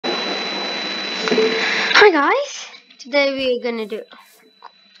Hi guys, today we are gonna do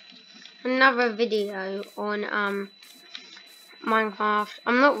another video on Minecraft.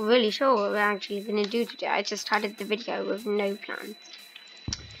 I'm not really sure what we're actually gonna do today. I just started the video with no plans.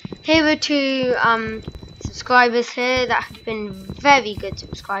 Here are two subscribers here that have been very good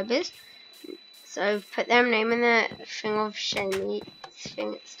subscribers. So put their name in the thing of shiny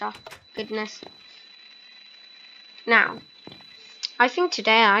thing stuff, goodness. Now, I think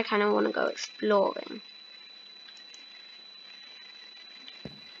today I kind of want to go exploring.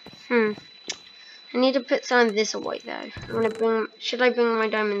 I need to put some of this away though. Should I bring my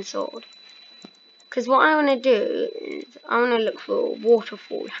diamond sword? Because what I want to do is I want to look for a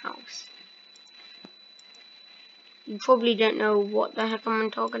waterfall house. You probably don't know what the heck I'm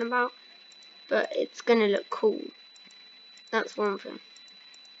talking about, but it's gonna look cool. That's one thing.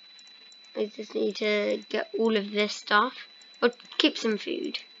 I just need to get all of this stuff, or keep some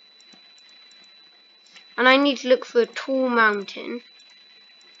food. And I need to look for a tall mountain.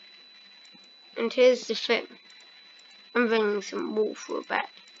 And here's the thing. I'm bringing some wool for a bed.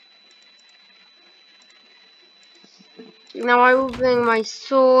 Now I will bring my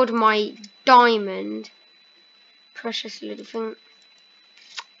sword, my diamond, precious little thing,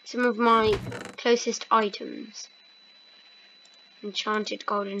 some of my closest items, enchanted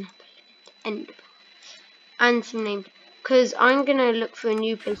golden apple and some names, because I'm gonna look for a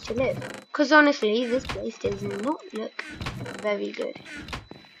new place to live. Because honestly, this place does not look very good.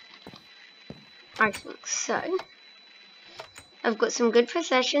 I think so. I've got some good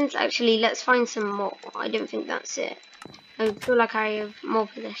possessions. Actually, let's find some more. I don't think that's it. I feel like I have more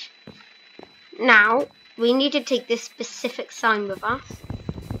possessions. Now, we need to take this specific sign with us.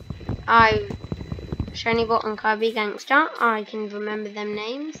 Shinybot and Kirby Gangster. I can remember them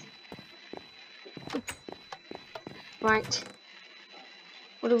names. Right.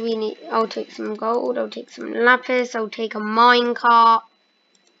 What do we need? I'll take some gold. I'll take some lapis. I'll take a minecart.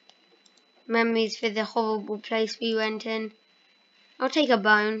 Memories for the horrible place we went in. I'll take a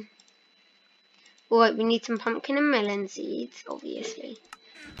bone. Alright, we need some pumpkin and melon seeds, obviously.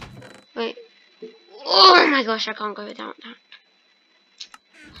 Wait. Oh my gosh, I can't go without that.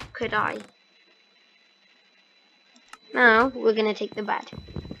 Could I? Now, we're going to take the bed.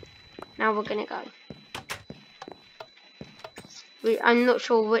 Now we're going to go. I'm not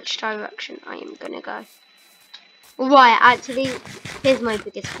sure which direction I am going to go. Right, actually, here's my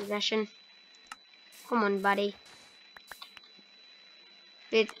biggest possession. Come on, buddy.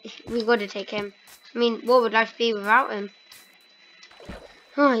 We got to take him. I mean, what would life be without him?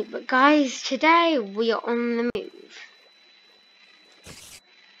 Alright, but guys, today we are on the move.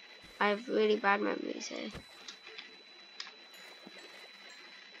 I have really bad memories here.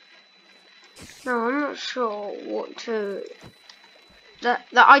 No, I'm not sure what to... That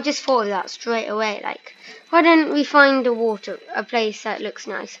I just thought of that straight away. Like, why don't we find a place that looks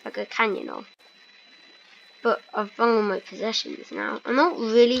nice, like a canyon or... But I've brought all my possessions now. I'm not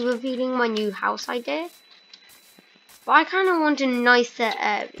really revealing my new house idea. But I kind of want a nicer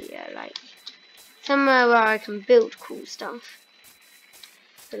area, like somewhere where I can build cool stuff.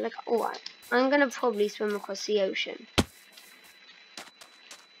 So like, alright, I'm going to probably swim across the ocean.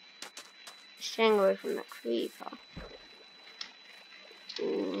 Staying away from that creeper.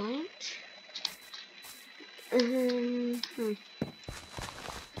 Alright.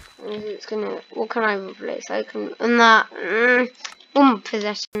 It's gonna, what can I replace? I can, and that, all my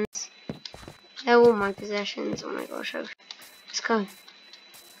possessions. They're all my possessions. Oh my gosh, let's go.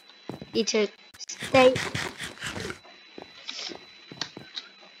 Need to stay.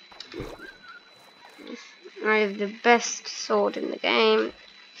 I have the best sword in the game,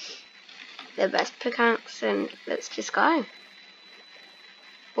 the best pickaxe, and let's just go.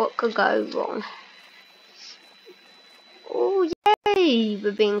 What could go wrong? Oh yay!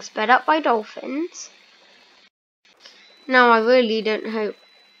 We're being sped up by dolphins. Now I really don't hope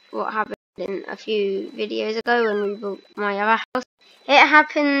what happened in a few videos ago when we built my other house. It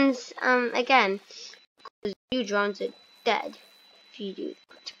happens again, because you drones are dead if you do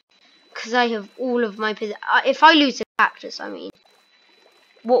that. Because I have all of my if I lose a cactus, I mean,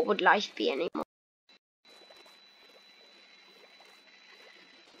 what would life be anymore?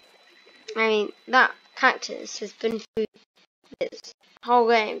 I mean, that cactus has been through this whole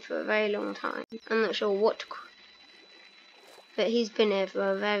game for a very long time. I'm not sure what to call it, but he's been here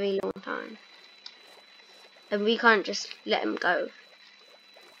for a very long time. And we can't just let him go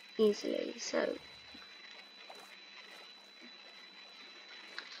easily, so...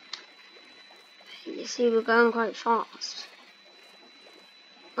 You see, we're going quite fast.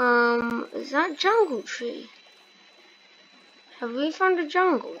 Is that jungle tree? Have we found a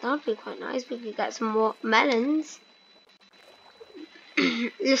jungle? That'd be quite nice. We could get some more melons.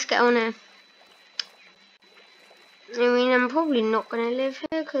 Let's get on it. I mean, I'm probably not going to live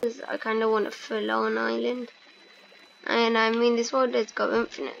here because I kind of want a full-on island. And I mean, this world does go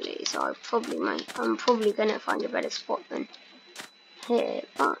infinitely, so I'm probably going to find a better spot than here.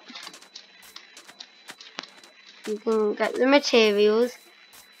 But you can get the materials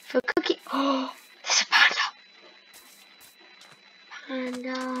for cooking. Oh, there's a panda.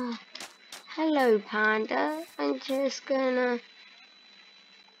 Panda. Hello, panda. I'm just gonna...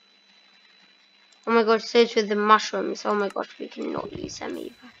 Oh my gosh, search with the mushrooms. Oh my gosh, we cannot use them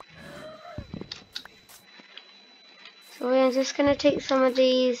either. So we're just gonna take some of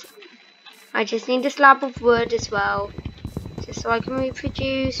these. I just need a slab of wood as well, just so I can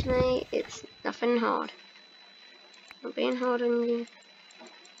reproduce, mate. It's nothing hard. Not being hard on you.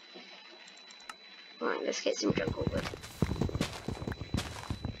 Right, let's get some jungle wood.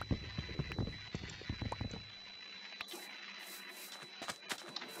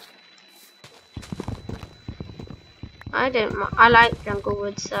 I like jungle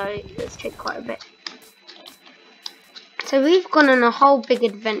wood, so let's take quite a bit. So we've gone on a whole big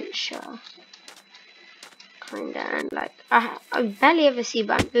adventure, kinda, and like I barely ever see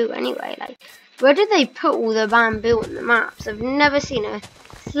bamboo anyway. Like, where did they put all the bamboo on the maps? I've never seen a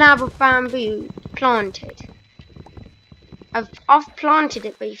slab of bamboo planted. I've planted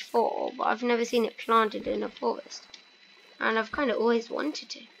it before, but I've never seen it planted in a forest, and I've kind of always wanted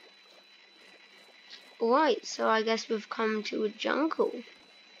to. Right, so I guess we've come to a jungle.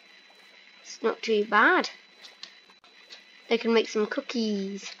 It's not too bad. They can make some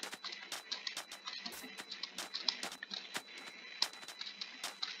cookies.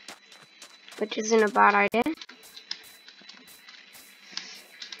 Which isn't a bad idea.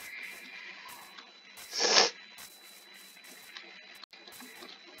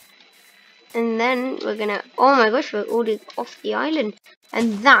 And then we're gonna, oh my gosh, we're already off the island.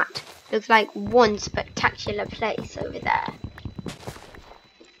 And that looks like one spectacular place over there.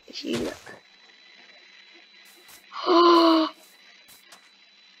 If you look. Oh!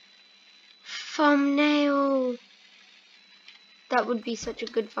 Thumbnail! That would be such a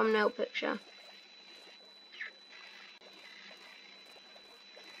good thumbnail picture.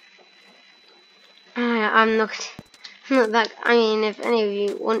 I'm not that. I mean, if any of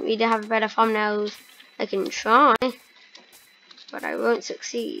you want me to have better thumbnails, I can try, but I won't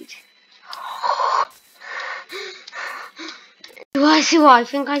succeed. Do I see what I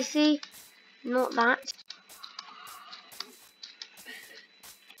think I see? Not that.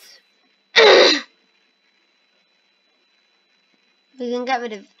 We can get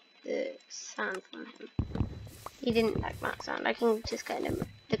rid of the sand from him. He didn't like that sound. I can just get him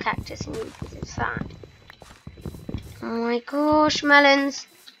the cactus and use it as sand. Oh my gosh, melons.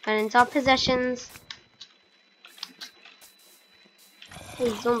 Melons are possessions. Hey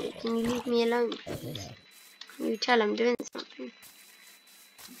zombie, can you leave me alone, please? Can you tell I'm doing something?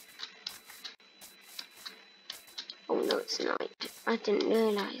 Oh no, it's night. I didn't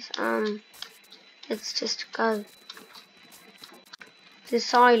realise. Let's just go.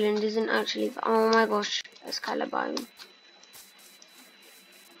 This island isn't actually... Oh my gosh, there's Calabar.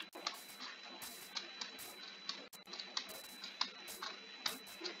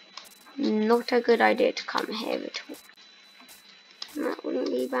 Not a good idea to come here at all. That wouldn't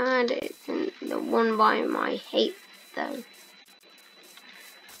be bad. It's in the one biome I hate, though.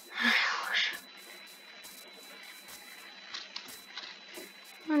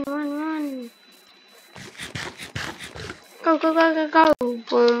 Run, run, run. Go, go, go, go, go.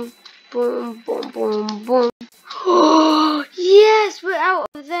 Boom, boom, boom, boom, boom. Oh, yes, we're out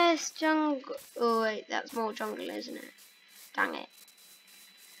of this jungle. Oh, wait, that's more jungle, isn't it? Dang it.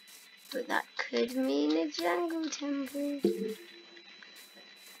 But that could mean a jungle temple.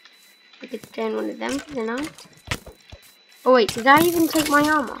 I could turn one of them for the night. Oh wait, did I even take my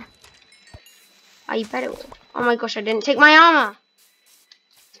armor? Oh, you better will. Oh my gosh, I didn't take my armor!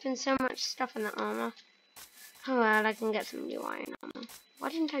 There's been so much stuff in that armor. Oh well, I can get some new iron armor. Why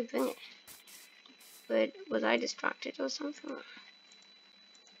didn't I bring it? But was I distracted or something?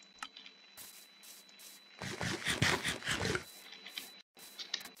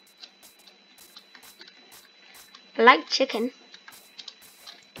 I like chicken.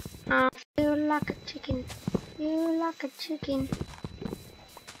 I feel like a chicken. Feel like a chicken.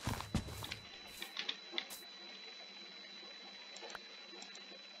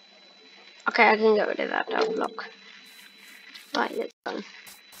 Okay, I can get rid of that dog block. Right, let's go.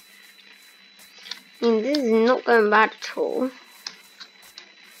 I mean, this is not going bad at all.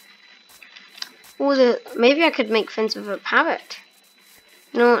 Maybe I could make friends with a parrot.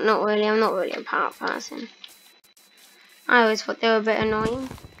 No, not really. I'm not really a parrot person. I always thought they were a bit annoying.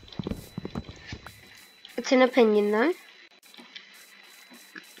 It's an opinion though.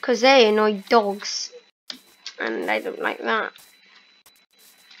 Because they annoy dogs. And I don't like that.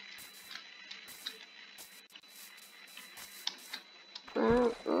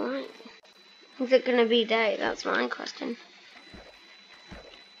 Oh, alright. Is it going to be day? That's my question.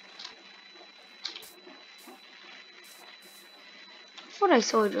 I thought I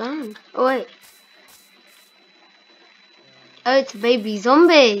saw it land. Oh wait. Oh, it's a baby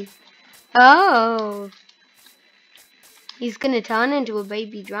zombie. Oh. He's going to turn into a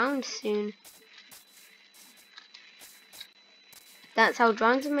baby drowned soon. That's how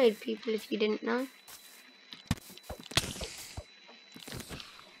drowns are made, people, if you didn't know.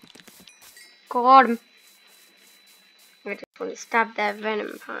 Got him. I just want to stab their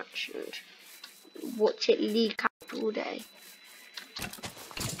venom patch and watch it leak out all day.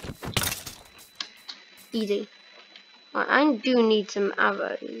 Easy. Right, I do need some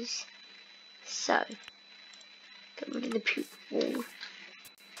arrows. So, get rid of the puke wall.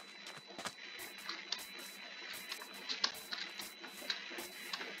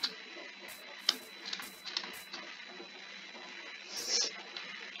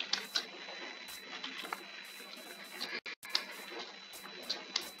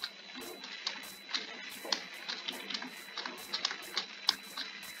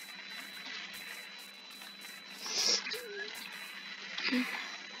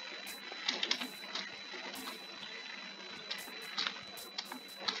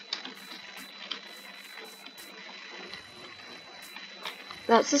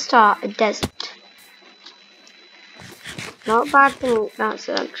 That's the start, a desert. Not a bad thing, that's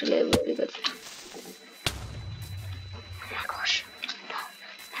actually a really good thing. Oh my gosh.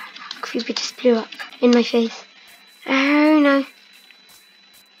 No. Creeper just blew up in my face. Oh no.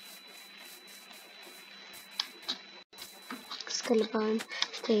 Skeleton,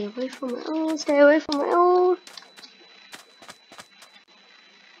 stay away from it. Oh, stay away from it. Oh.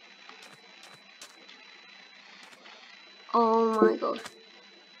 Oh my god.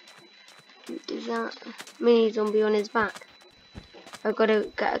 Is that a mini zombie on his back? I've got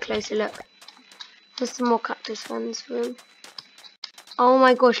to get a closer look. There's some more cactus ones for him. Oh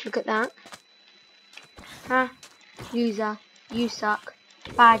my gosh, look at that. Huh? Loser, you suck.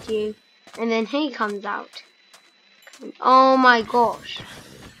 Bad you. And then he comes out. Oh my gosh.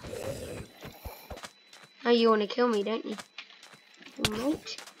 Oh, you want to kill me, don't you?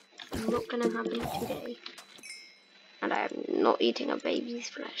 Alright. Not gonna happen today. And I am not eating a baby's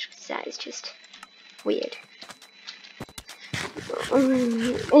flesh, because that is just weird.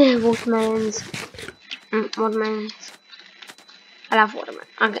 Watermelons. Watermelons. I love watermelon.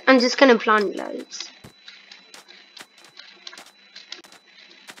 I'm just gonna plant loads.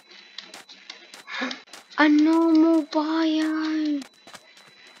 A normal biome.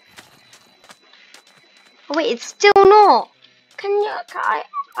 Oh wait, it's still not.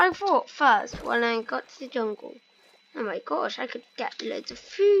 I thought first when I got to the jungle. Oh my gosh, I could get loads of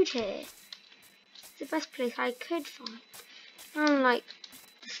food here. It's the best place I could find. I'm like,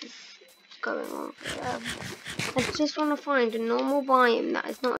 this is going on forever. I just want to find a normal biome that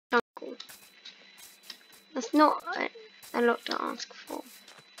is not a jungle. That's not a lot to ask for.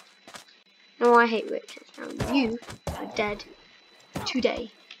 No, I hate witches. Now you are dead today.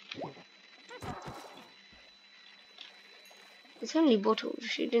 It's only bottles.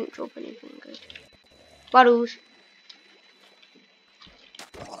 She didn't drop anything good. Bottles.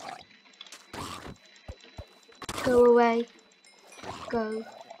 Go away. Go away.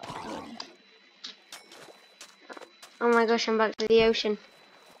 Oh my gosh, I'm back to the ocean.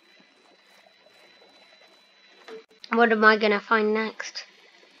 What am I gonna find next?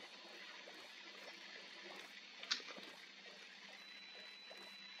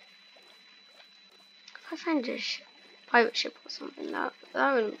 If I find a pirate ship or something, that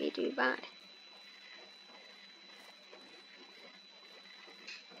wouldn't be too bad.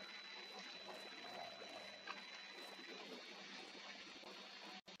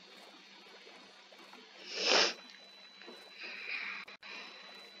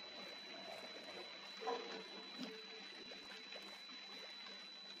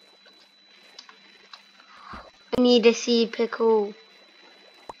 I need a sea pickle.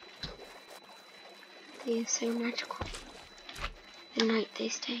 They are so magical. The night they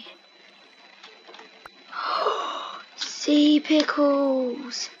stay. Sea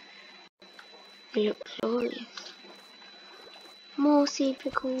pickles. They look glorious. More sea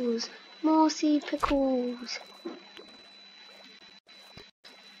pickles. More sea pickles.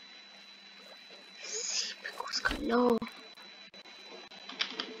 Sea pickles galore.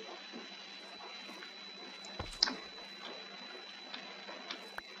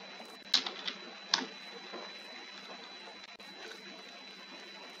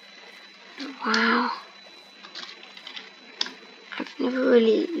 Wow. I've never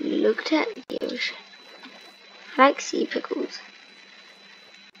really looked at the ocean. I like sea pickles.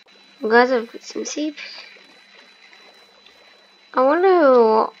 Guys, I've got some sea pickles. I wonder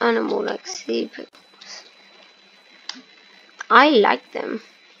what animal likes sea pickles. I like them.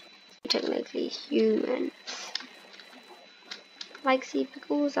 Technically human. I like sea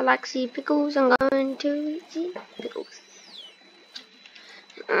pickles. I like sea pickles. I'm going to eat sea pickles.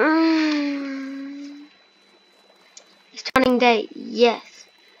 It's turning day. Yes.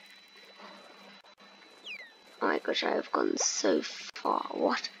 Oh my gosh, I have gone so far.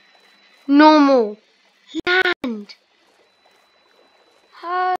 What? Normal. Land.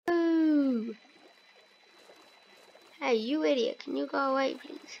 Oh. Hey, you idiot. Can you go away,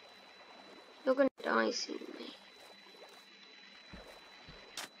 please? You're gonna die soon, mate.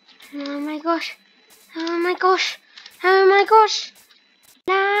 Oh my gosh. Oh my gosh. Oh my gosh.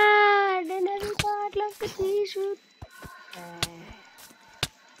 Land. And everybody loves the t-shirt.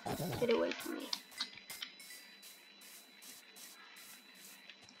 Get away from me.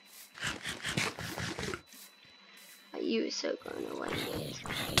 You are so going away.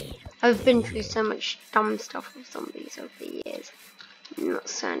 I've been through so much dumb stuff with zombies over the years. I'm not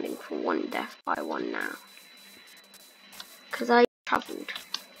standing for one death by one now. Because I travelled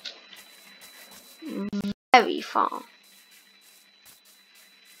very far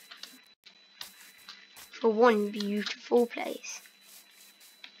for one beautiful place.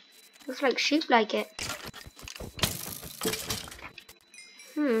 Looks like sheep like it.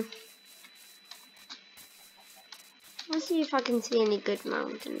 Let's see if I can see any good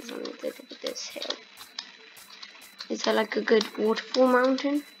mountains on the top of this hill. Is there like a good waterfall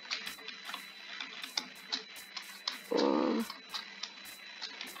mountain?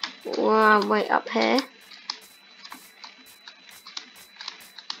 Or way up here?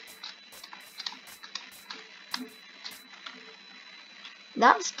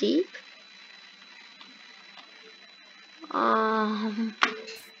 That's deep.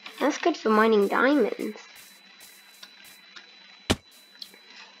 That's good for mining diamonds.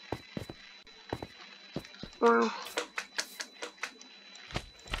 Wow.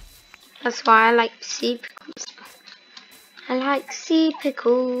 That's why I like sea pickles. I like sea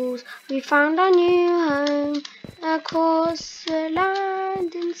pickles. We found our new home across the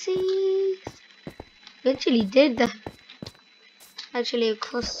land and seas. Literally did that. Actually,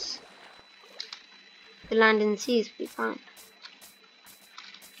 across the land and seas we found.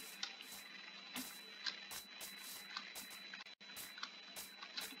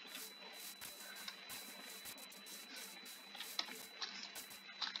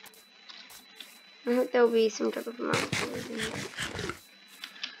 I hope there'll be some type of mountain in here.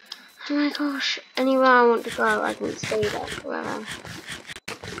 Oh my gosh, anywhere I want to go, I can stay there forever.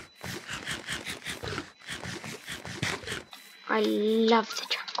 I love the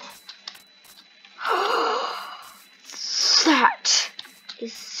jungle. That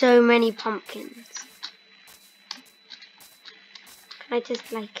is so many pumpkins. Can I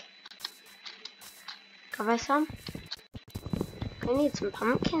just like cover some? I need some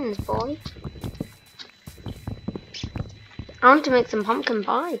pumpkins, boy. I want to make some pumpkin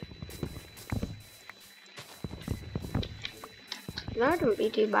pie. That wouldn't be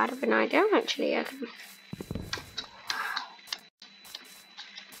too bad of an idea, actually.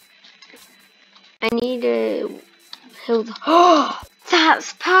 I need to heal the... Oh!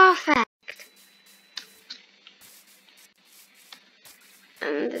 That's perfect!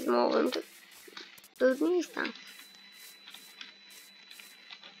 And there's more room to build new stuff.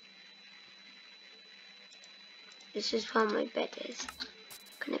 This is where my bed is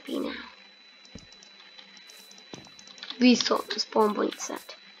gonna be now. Restart the spawn point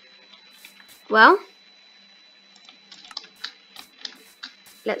set. Well,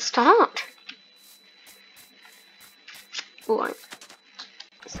 let's start. Alright.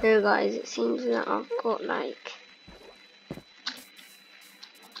 So guys, it seems that I've got like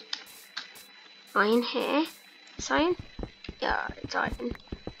iron here. It's iron? Yeah, it's iron.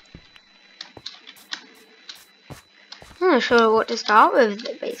 I'm not sure what to start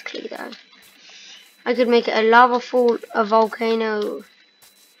with basically though. I could make it a lava fall, a volcano,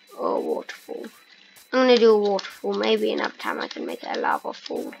 or a waterfall. I'm gonna do a waterfall. Maybe another time I can make it a lava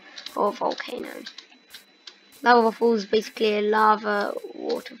fall or a volcano. Lava fall is basically a lava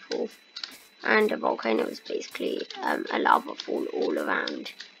waterfall, and a volcano is basically a lava fall all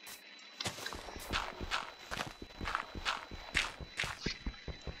around.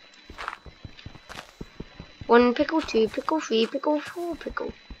 One pickle, two pickle, three pickle, four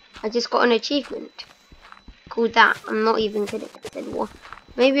pickle. I just got an achievement called that. I'm not even kidding. I said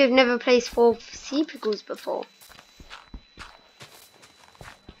Maybe I've never placed 4 sea pickles before.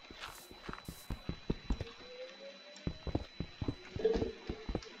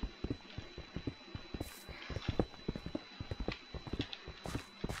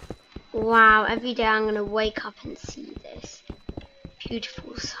 Wow, every day I'm going to wake up and see this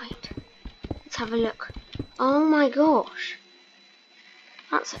beautiful sight. Let's have a look. Oh my gosh.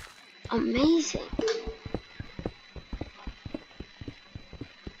 That's amazing.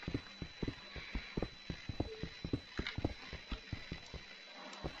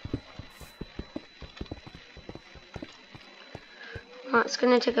 Well, it's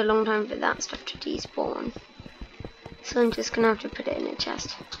going to take a long time for that stuff to despawn. So I'm just going to have to put it in a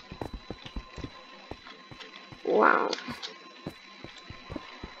chest. Wow.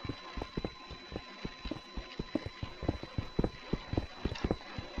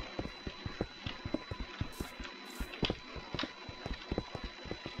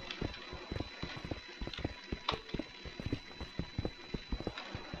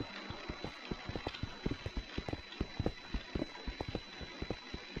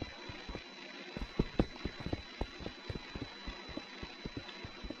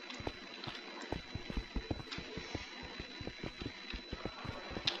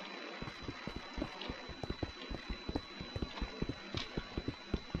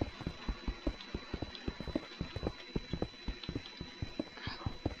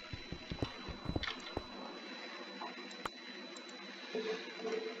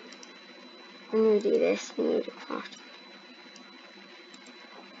 When we do this, we need a craft.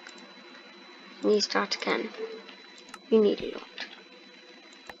 When you start again, you need a lot.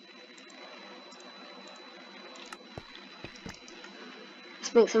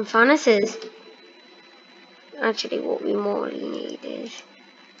 Let's make some furnaces. Actually, what we more need is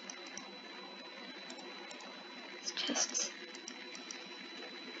chests.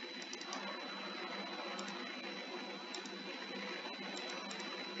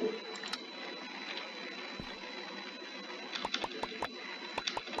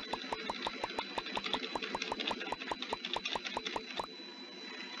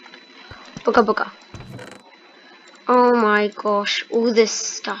 Booga booga. Oh my gosh, all this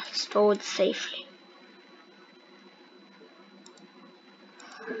stuff stored safely.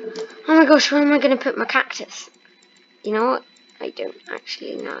 Oh my gosh, where am I going to put my cactus? You know what? I don't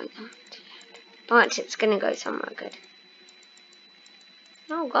actually know that yet. But it's going to go somewhere good.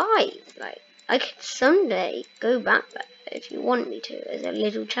 Oh guys, like, I could someday go back there if you want me to, as a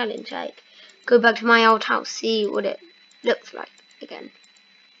little challenge, like, go back to my old house, see what it looks like again.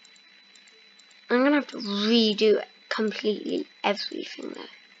 I'm going to have to redo completely everything though,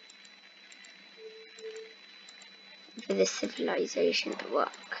 for this civilization to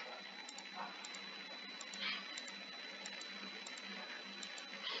work.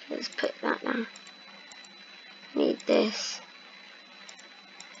 Let's put that down. Need this.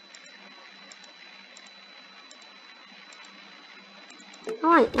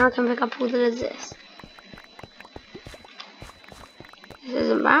 Alright, now I can pick up all this. This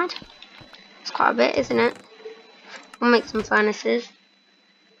isn't bad. It's quite a bit, isn't it? We'll make some furnaces.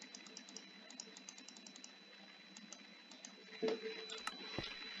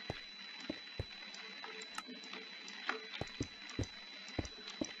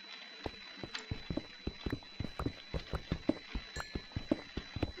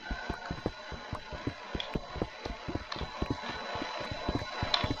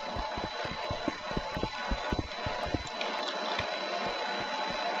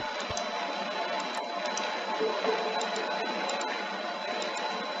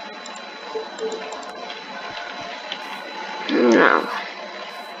 Now,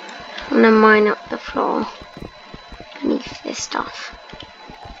 I'm gonna mine up the floor beneath this stuff.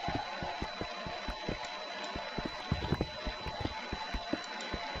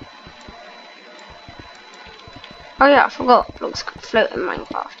 Oh yeah, I forgot blocks could float in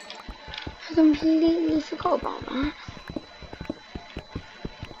Minecraft. I completely forgot about that.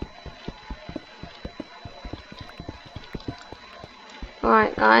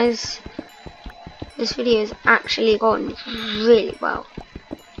 Alright guys, this video has actually gone really well.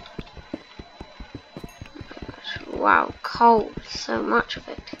 Wow, coal, so much of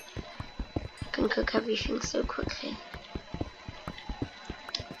it. I can cook everything so quickly.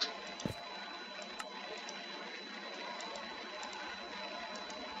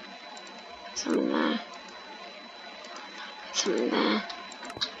 Put some in there. Put some in there.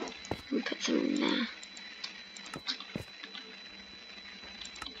 And put some in there.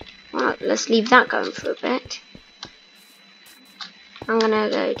 Right, let's leave that going for a bit. I'm gonna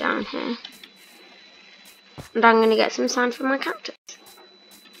go down here. And I'm gonna get some sand for my cactus.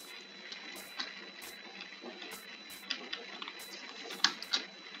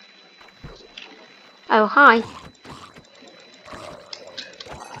 Oh, hi.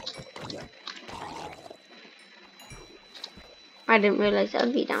 I didn't realize that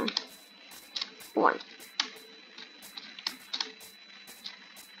would be down. 1.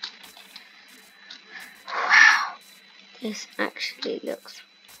 Wow. This actually looks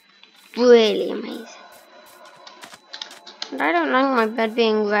really amazing. And I don't like my bed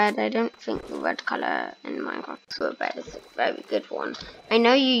being red. I don't think the red color in Minecraft for a bed is a very good one. I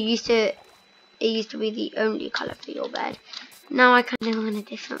know it used to be the only color for your bed. Now I kind of want a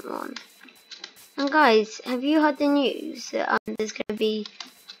different one. And guys, have you heard the news that there's going to be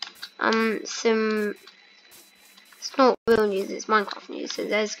some, it's not real news, it's Minecraft news, so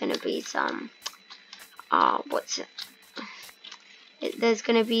there's going to be some, there's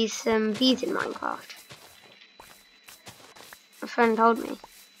going to be some bees in Minecraft. A friend told me.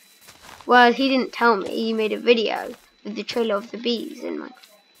 Well, he didn't tell me, he made a video with the trailer of the bees in Minecraft.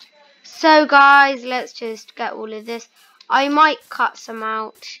 So guys, let's just get all of this. I might cut some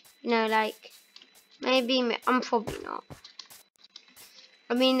out, you know, like, maybe, I'm probably not.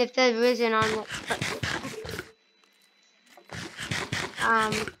 I mean, if there isn't, I'm not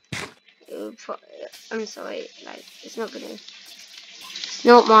I'm sorry, like, it's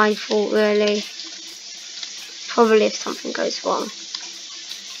not my fault, really. Probably if something goes wrong.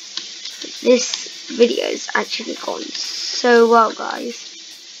 But this video's actually gone so well, guys.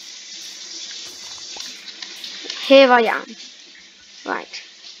 Here I am. Right.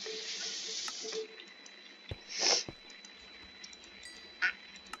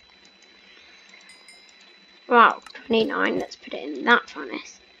 Wow, 29, let's put it in that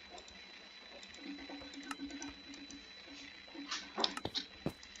furnace.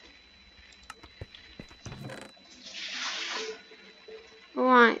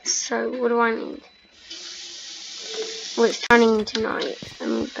 Right, so what do I need? Well, it's turning into night.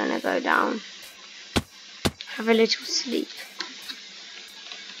 I'm gonna go down. Have a little sleep.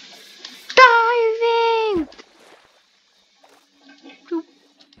 Diving!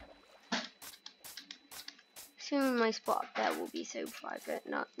 Soon my spot up there will be so private,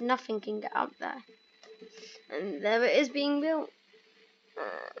 nothing can get up there. And there it is being built.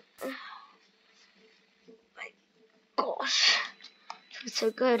 My gosh, it feels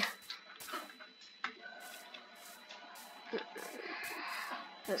so good.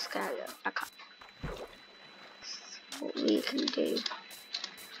 Let's go back up. That's what we can do.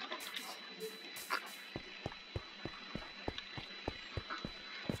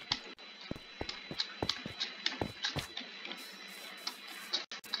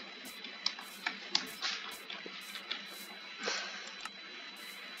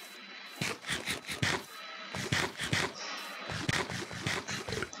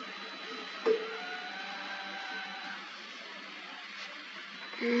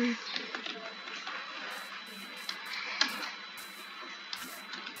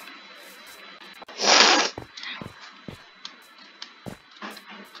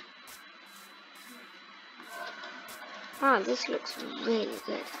 Wow, this looks really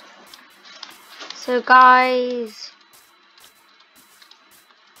good. So guys,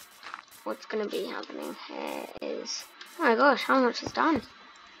 what's gonna be happening here is, oh my gosh, how much is done?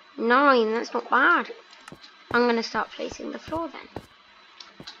 9, that's not bad. I'm gonna start placing the floor then.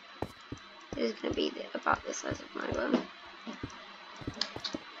 This is gonna be about the size of my room.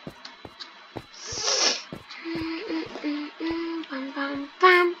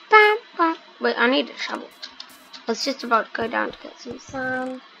 Wait, I need a shovel. I was just about to go down to get some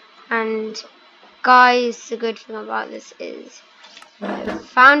sand. And guys, the good thing about this is I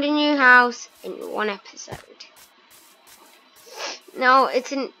found a new house in 1 episode. Now I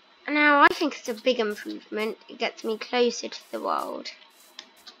think it's a big improvement. It gets me closer to the world.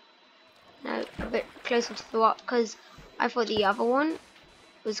 No, a bit closer to the world, because I thought the other one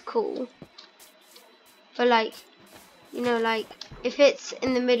was cool. But like, you know, like, if it's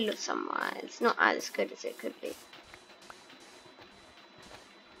in the middle of somewhere, it's not as good as it could be.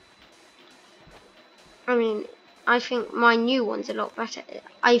 I mean, I think my new one's a lot better.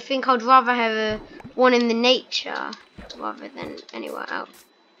 I think I'd rather have one in the nature rather than anywhere else.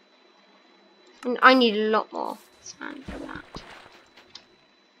 And I need a lot more sand for that.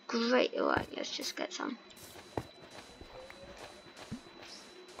 Great, alright, let's just get some.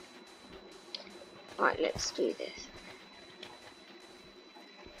 Right, let's do this.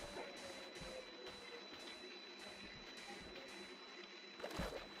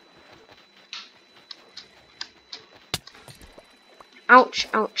 Ouch,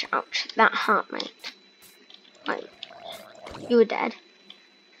 ouch, ouch. That hurt, mate. Wait. You were dead.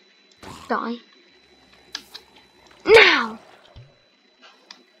 Die. Now!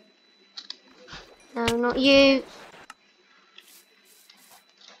 No, not you.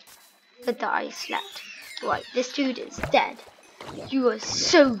 Good that I slept. Right, this dude is dead. You are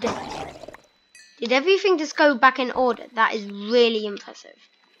so dead. Did everything just go back in order? That is really impressive.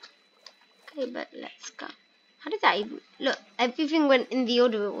 Okay, but let's go. How did that even... Look, everything went in the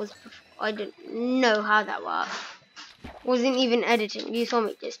order it was before. I don't know how that worked. Wasn't even editing. You saw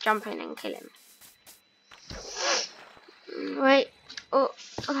me just jump in and kill him. Right. Oh.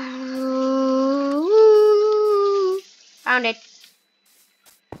 Found it.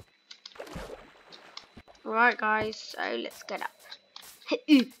 Right, guys. So let's get up.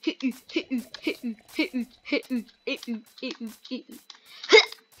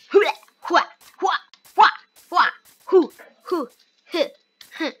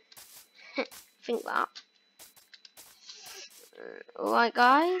 Think that. Alright,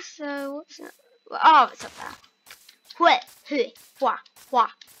 guys. So what's that? Oh, it's up there.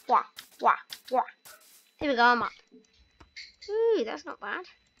 Here we go. I'm up. Ooh, that's not bad.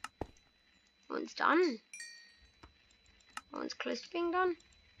 One's done. One's close to being done.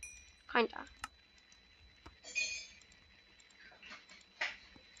 Kinda.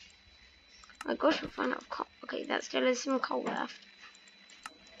 Oh gosh, we'll find out coal. Okay, that still has some coal left.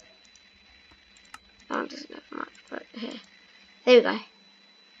 Oh, it doesn't have much, but here. There we go.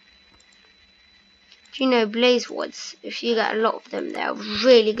 Do you know blaze woods? If you get a lot of them, they're a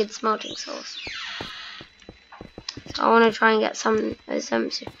really good smelting source. So I want to try and get some of them.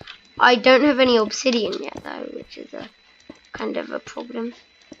 I don't have any obsidian yet though, which is a kind of a problem.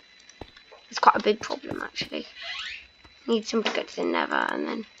 It's quite a big problem actually. Need some to get to the nether, and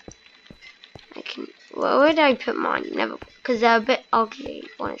then I can. Well, where did I put mine? Nether, because they're a bit ugly,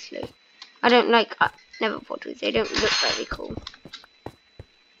 honestly. I don't like nether portals. They don't look very cool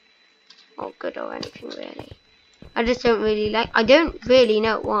or good or anything really. I just don't really like. I don't really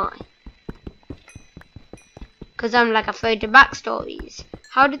know why. Because I'm like afraid of backstories.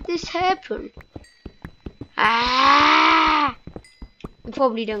 How did this happen? Ah! You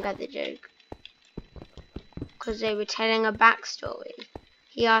probably don't get the joke. Because they were telling a backstory.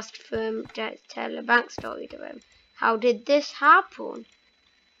 He asked for him to tell a backstory to him. How did this happen?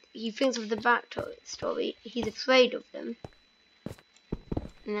 He thinks of the backstory. He's afraid of them.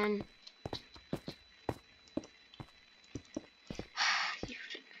 And then...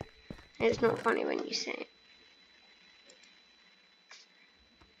 It's not funny when you say it.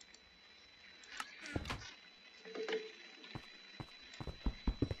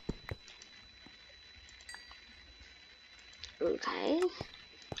 Okay.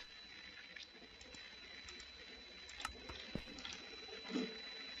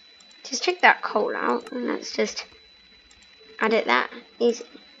 Just take that coal out and let's just add it that easy.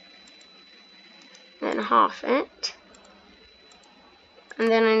 Then half it. And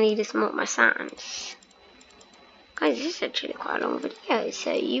then I need to smelt my sand. Guys, this is actually quite a long video,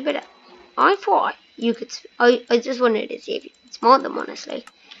 so you better... I thought you could... I just wanted to see if you could smelt them, honestly.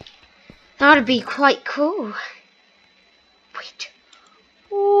 That would be quite cool. Wait.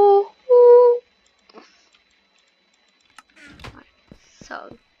 Ooh, ooh. Right,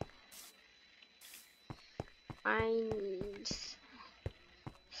 so... I need...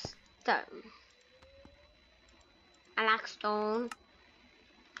 stone. I like stone.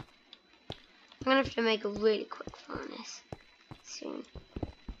 I'm gonna have to make a really quick furnace soon.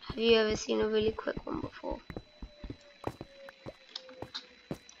 Have you ever seen a really quick one before?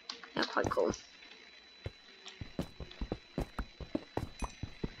 They're quite cool.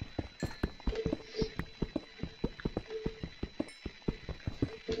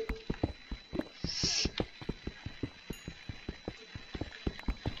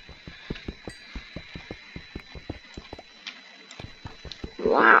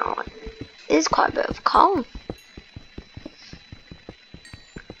 Wow, there's quite a bit of coal.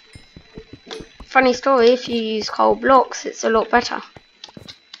 Funny story, if you use coal blocks, it's a lot better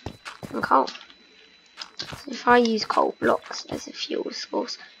than coal. So if I use coal blocks as a fuel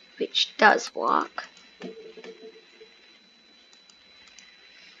source, which does work,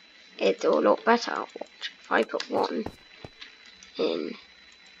 it's a lot better. Watch, if I put one in,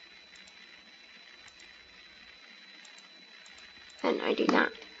 then I do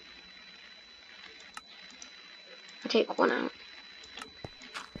that. I take one out,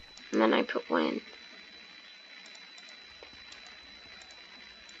 and then I put one in.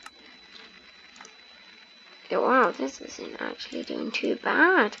 Oh, wow, this isn't actually doing too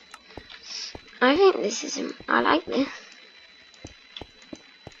bad. I think this isn't... I like this.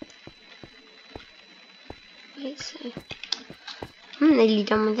 Wait, so... I'm nearly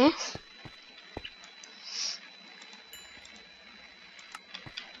done with this.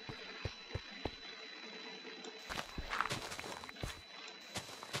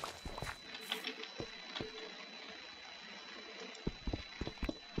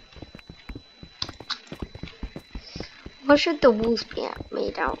 What should the walls be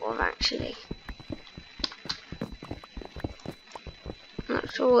made out of, actually? I'm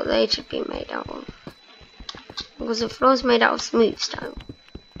not sure what they should be made out of. Because the floor's made out of smooth stone.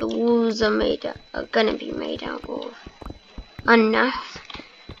 The walls are gonna be made out of enough.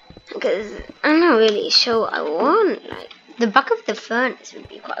 Because I'm not really sure what I want. Like, the back of the furnace would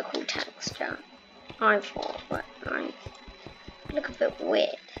be quite a cool texture, I thought, but like, look a bit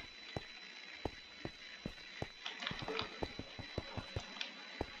weird.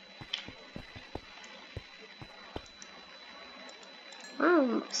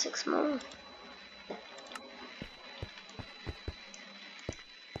 Oh, 6 more.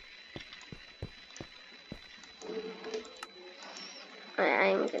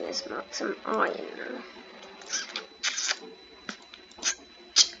 I'm gonna smoke some iron now.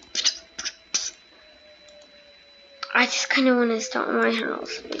 I just kind of want to start my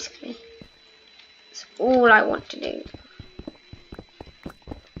house, basically. That's all I want to do.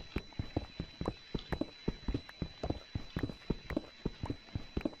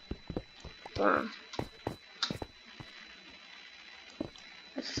 Wow.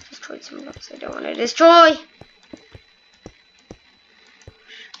 I just destroyed some blocks I don't want to destroy.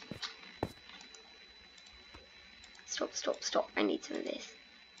 Stop. I need some of this.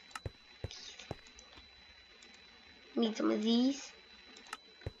 Need some of these.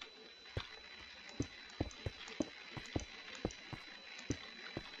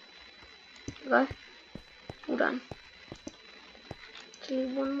 Go. Hold on. Do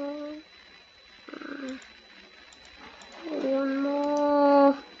one more. One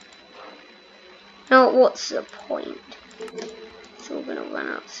more. No, what's the point? It's all gonna run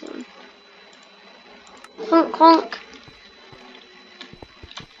out soon. Honk honk.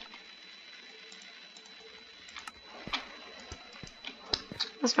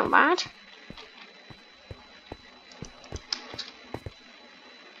 That's not bad.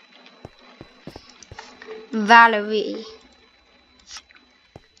 Valerie.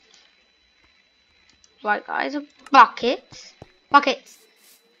 Right, guys, buckets. Buckets.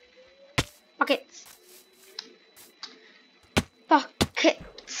 Buckets.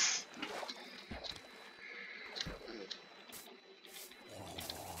 Buckets.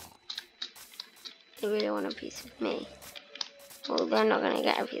 They really want a piece of me. Well, they're not going to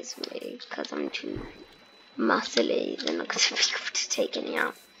get a piece of me because I'm too muscly. They're not going to be able to take any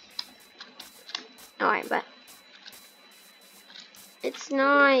out. Alright, but it's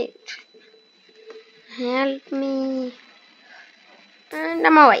night. Help me. And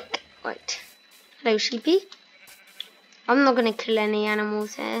I'm awake. Right. Hello, sheepy. I'm not going to kill any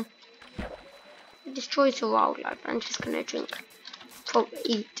animals here. It destroys the wildlife. I'm just going to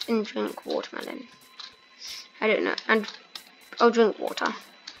eat and drink watermelon. I don't know. And I'll drink water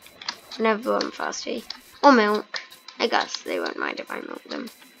whenever I'm thirsty. Or milk. I guess they won't mind if I milk them.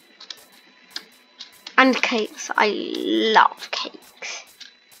 And cakes. I love cakes.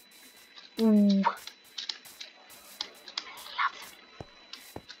 Ooh. I love them.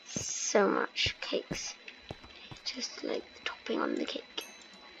 So much cakes. Just like the topping on the cake.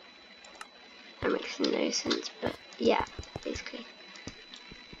 That makes no sense, but yeah, basically.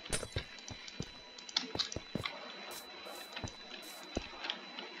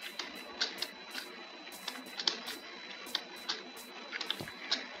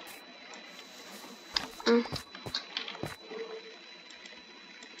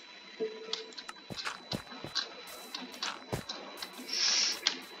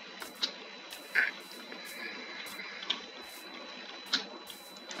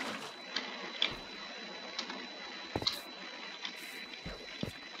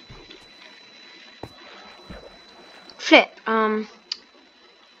 Flip,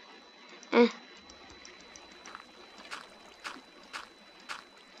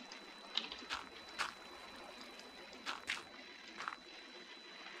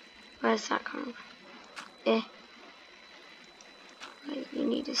 Where's that coming from? Wait, you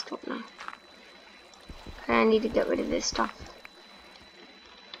need to stop now. Okay, I need to get rid of this stuff.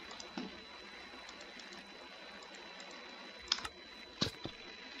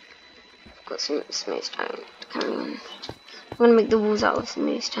 I've got some smooth stone. Carry on. I'm gonna make the walls out of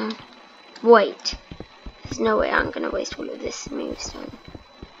smooth stone. Wait. There's no way I'm gonna waste all of this smooth stone.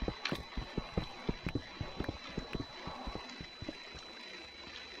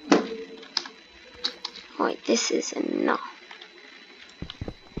 Wait, this is enough.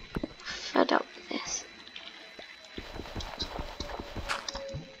 Fed up with this.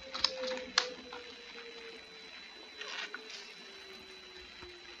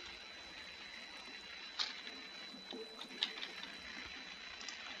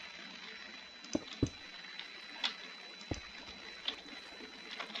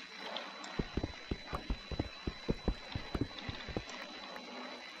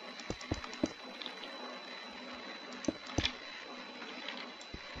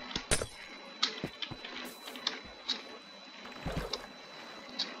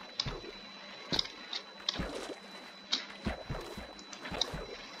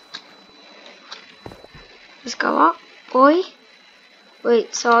 Go up, boy.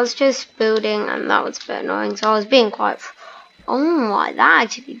 Wait, so I was just building and that was a bit annoying, so I was being quite... Oh my, that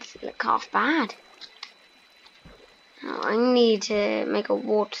actually doesn't look half bad. Now I need to make a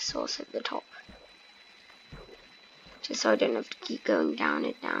water source at the top. Just so I don't have to keep going down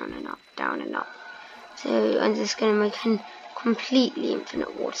and down and up, down and up. So I'm just going to make a completely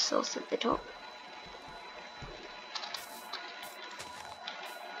infinite water source at the top.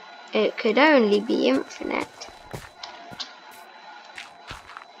 It could only be infinite.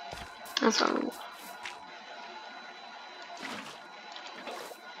 That's what I'm...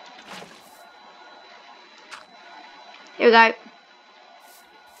 Here we go.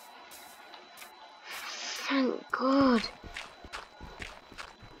 Thank God.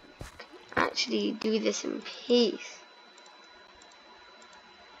 I can actually do this in peace.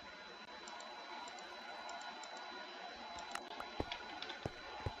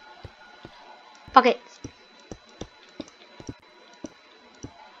 Buckets.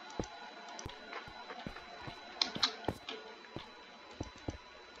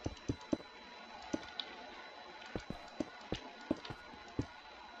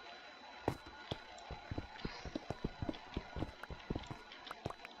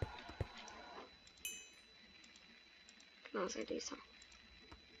 Can also do some.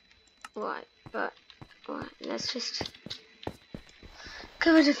 Right, but right, let's just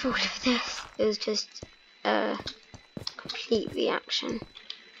get rid of all of this. It was just a complete reaction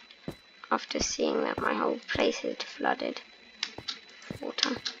after seeing that my whole place had flooded with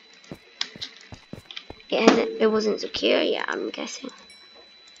water. It wasn't secure yet, I'm guessing.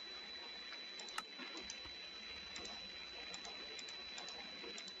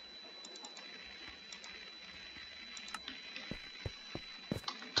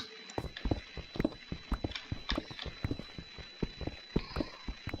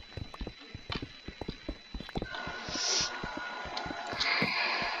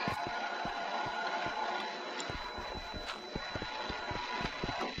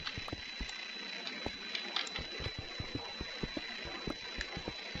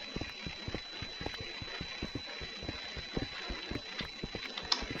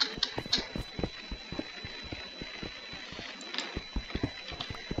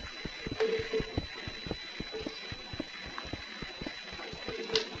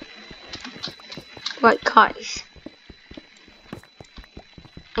 Right, guys,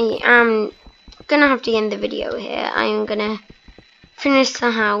 I am gonna have to end the video here. I am gonna finish the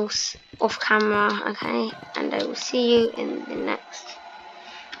house off camera, okay? And I will see you in the next.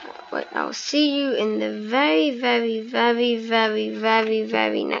 Wait, I will see you in the very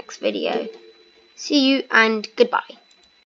next video. See you and goodbye.